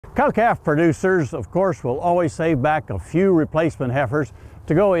Cow-calf producers, of course, will always save back a few replacement heifers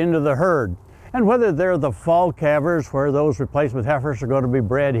to go into the herd. And whether they're the fall calvers, where those replacement heifers are going to be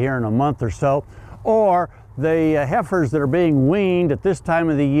bred here in a month or so, or the heifers that are being weaned at this time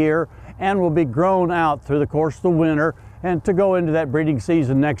of the year and will be grown out through the course of the winter and to go into that breeding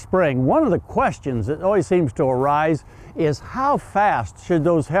season next spring. One of the questions that always seems to arise is how fast should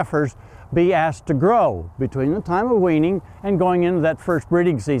those heifers be asked to grow between the time of weaning and going into that first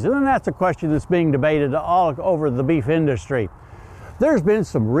breeding season? And that's a question that's being debated all over the beef industry. There's been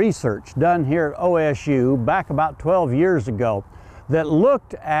some research done here at OSU back about 12 years ago that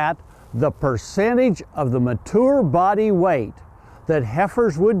looked at the percentage of the mature body weight that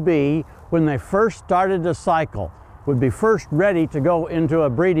heifers would be when they first started to cycle, would be first ready to go into a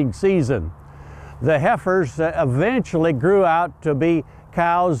breeding season. The heifers eventually grew out to be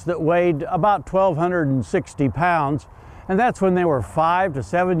cows that weighed about 1,260 pounds, and that's when they were 5 to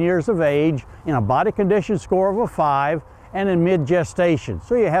 7 years of age, in a body condition score of a 5, and in mid-gestation.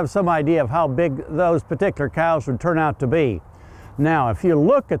 So you have some idea of how big those particular cows would turn out to be. Now, if you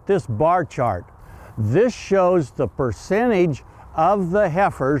look at this bar chart, this shows the percentage of the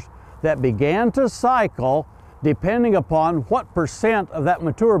heifers that began to cycle depending upon what percent of that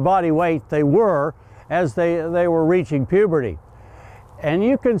mature body weight they were as they were reaching puberty. And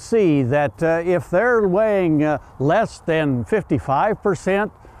you can see that if they're weighing less than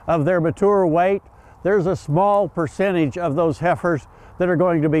 55% of their mature weight, there's a small percentage of those heifers that are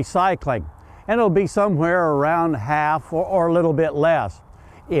going to be cycling. And it'll be somewhere around half or a little bit less.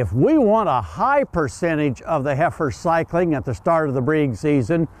 If we want a high percentage of the heifers cycling at the start of the breeding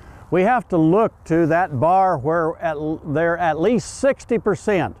season, we have to look to that bar where they're at least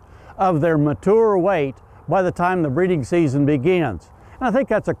 60% of their mature weight by the time the breeding season begins. And I think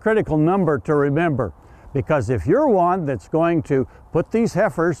that's a critical number to remember, because if you're one that's going to put these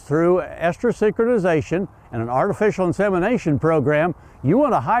heifers through estrus synchronization and an artificial insemination program, you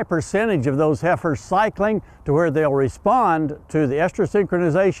want a high percentage of those heifers cycling to where they'll respond to the estrus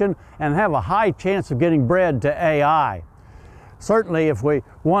synchronization and have a high chance of getting bred to AI. Certainly, if we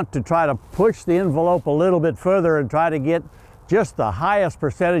want to try to push the envelope a little bit further and try to get just the highest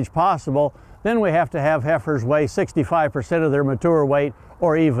percentage possible, then we have to have heifers weigh 65% of their mature weight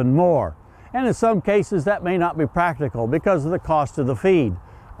or even more. And in some cases that may not be practical because of the cost of the feed.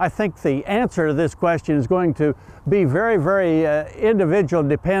 I think the answer to this question is going to be very individual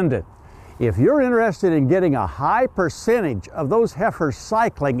dependent. If you're interested in getting a high percentage of those heifers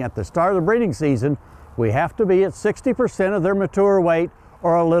cycling at the start of the breeding season, we have to be at 60% of their mature weight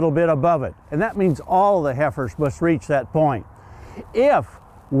or a little bit above it. And that means all the heifers must reach that point. If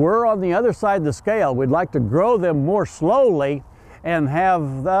we're on the other side of the scale, we'd like to grow them more slowly and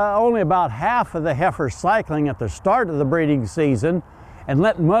have only about half of the heifers cycling at the start of the breeding season, and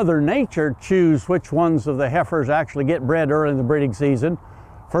let Mother Nature choose which ones of the heifers actually get bred early in the breeding season.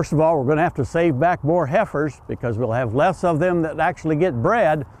 First of all, we're going to have to save back more heifers because we'll have less of them that actually get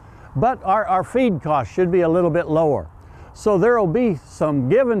bred, but our feed cost should be a little bit lower. So there will be some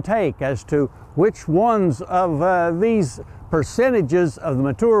give and take as to which ones of these percentages of the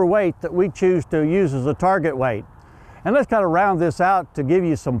mature weight that we choose to use as a target weight. And let's kind of round this out to give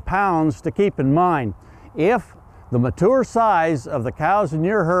you some pounds to keep in mind. If the mature size of the cows in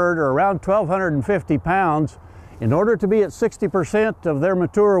your herd are around 1,250 pounds, in order to be at 60% of their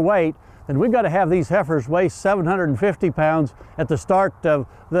mature weight, then we've got to have these heifers weigh 750 pounds at the start of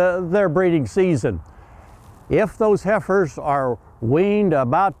their breeding season. If those heifers are weaned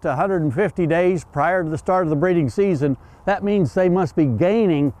about 150 days prior to the start of the breeding season, that means they must be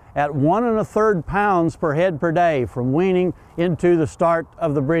gaining at 1 1/3 pounds per head per day from weaning into the start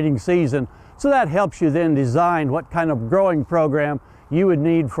of the breeding season. So that helps you then design what kind of growing program you would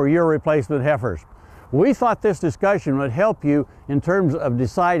need for your replacement heifers. We thought this discussion would help you in terms of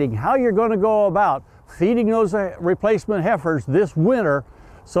deciding how you're going to go about feeding those replacement heifers this winter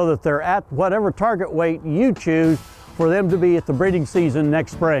so that they're at whatever target weight you choose for them to be at the breeding season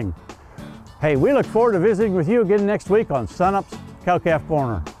next spring. Hey, we look forward to visiting with you again next week on Sunup's Cow-Calf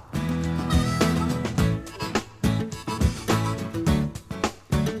Corner.